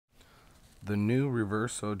The new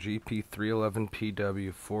Reverso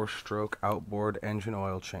GP311PW 4-stroke outboard engine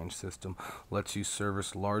oil change system lets you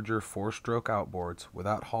service larger 4-stroke outboards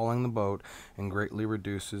without hauling the boat and greatly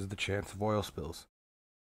reduces the chance of oil spills.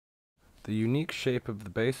 The unique shape of the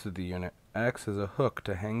base of the unit acts as a hook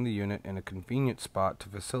to hang the unit in a convenient spot to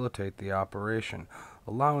facilitate the operation,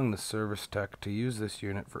 allowing the service tech to use this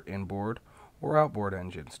unit for inboard or outboard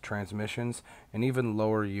engines, transmissions, and even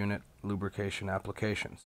lower unit lubrication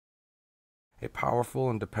applications. A powerful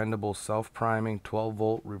and dependable self-priming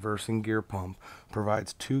 12-volt reversing gear pump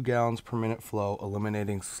provides 2 gallons per minute flow,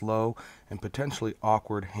 eliminating slow and potentially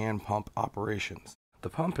awkward hand pump operations.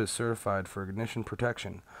 The pump is certified for ignition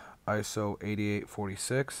protection, ISO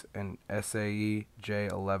 8846 and SAE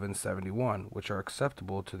J1171, which are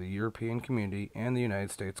acceptable to the European Community and the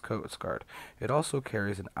United States Coast Guard. It also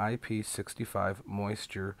carries an IP65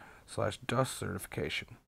 moisture/dust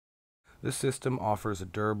certification. This system offers a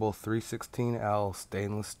durable 316L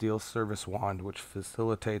stainless steel service wand which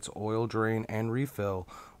facilitates oil drain and refill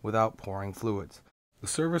without pouring fluids. The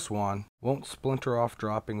service wand won't splinter off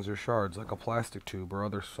droppings or shards like a plastic tube or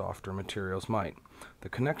other softer materials might. The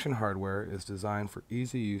connection hardware is designed for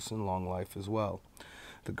easy use and long life as well.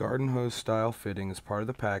 The garden hose style fitting is part of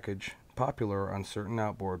the package, popular on certain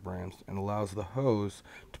outboard brands, and allows the hose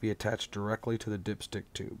to be attached directly to the dipstick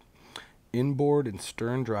tube. Inboard and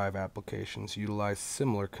stern drive applications utilize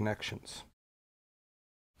similar connections.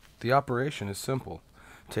 The operation is simple.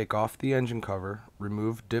 Take off the engine cover,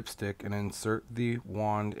 remove dipstick, and insert the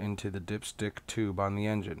wand into the dipstick tube on the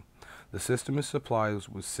engine. The system is supplied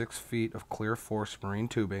with 6 feet of clear force marine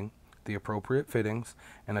tubing, the appropriate fittings,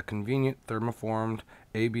 and a convenient thermoformed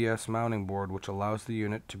ABS mounting board which allows the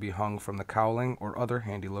unit to be hung from the cowling or other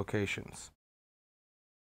handy locations.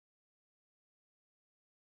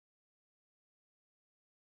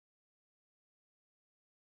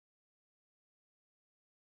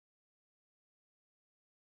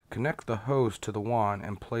 Connect the hose to the wand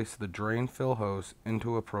and place the drain fill hose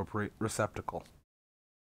into appropriate receptacle.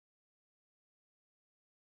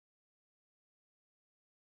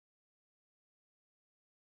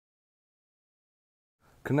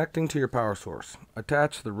 Connecting to your power source.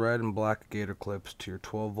 Attach the red and black gator clips to your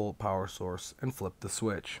 12-volt power source and flip the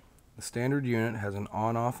switch. The standard unit has an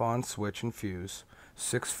on-off-on switch and fuse,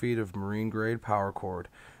 6 feet of marine-grade power cord,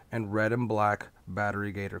 and red and black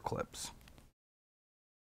battery gator clips.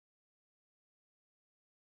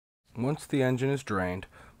 Once the engine is drained,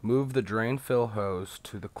 move the drain fill hose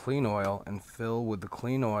to the clean oil and fill with the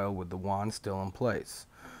clean oil with the wand still in place.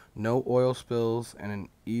 No oil spills and an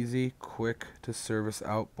easy, quick-to-service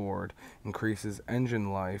outboard increases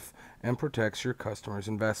engine life and protects your customer's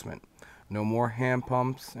investment. No more hand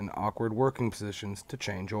pumps and awkward working positions to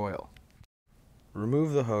change oil.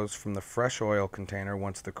 Remove the hose from the fresh oil container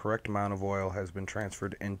once the correct amount of oil has been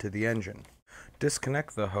transferred into the engine.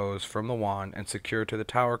 Disconnect the hose from the wand and secure to the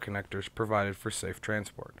tower connectors provided for safe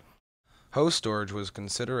transport. Hose storage was a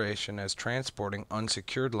consideration as transporting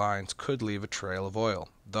unsecured lines could leave a trail of oil.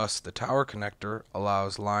 Thus, the tower connector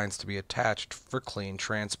allows lines to be attached for clean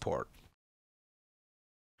transport.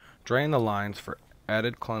 Drain the lines for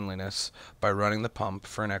added cleanliness by running the pump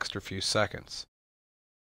for an extra few seconds.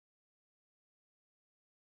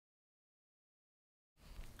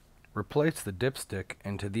 Replace the dipstick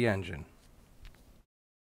into the engine.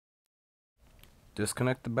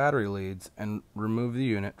 Disconnect the battery leads and remove the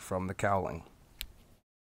unit from the cowling.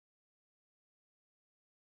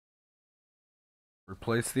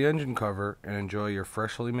 Replace the engine cover and enjoy your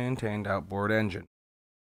freshly maintained outboard engine.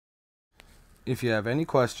 If you have any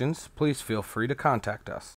questions, please feel free to contact us.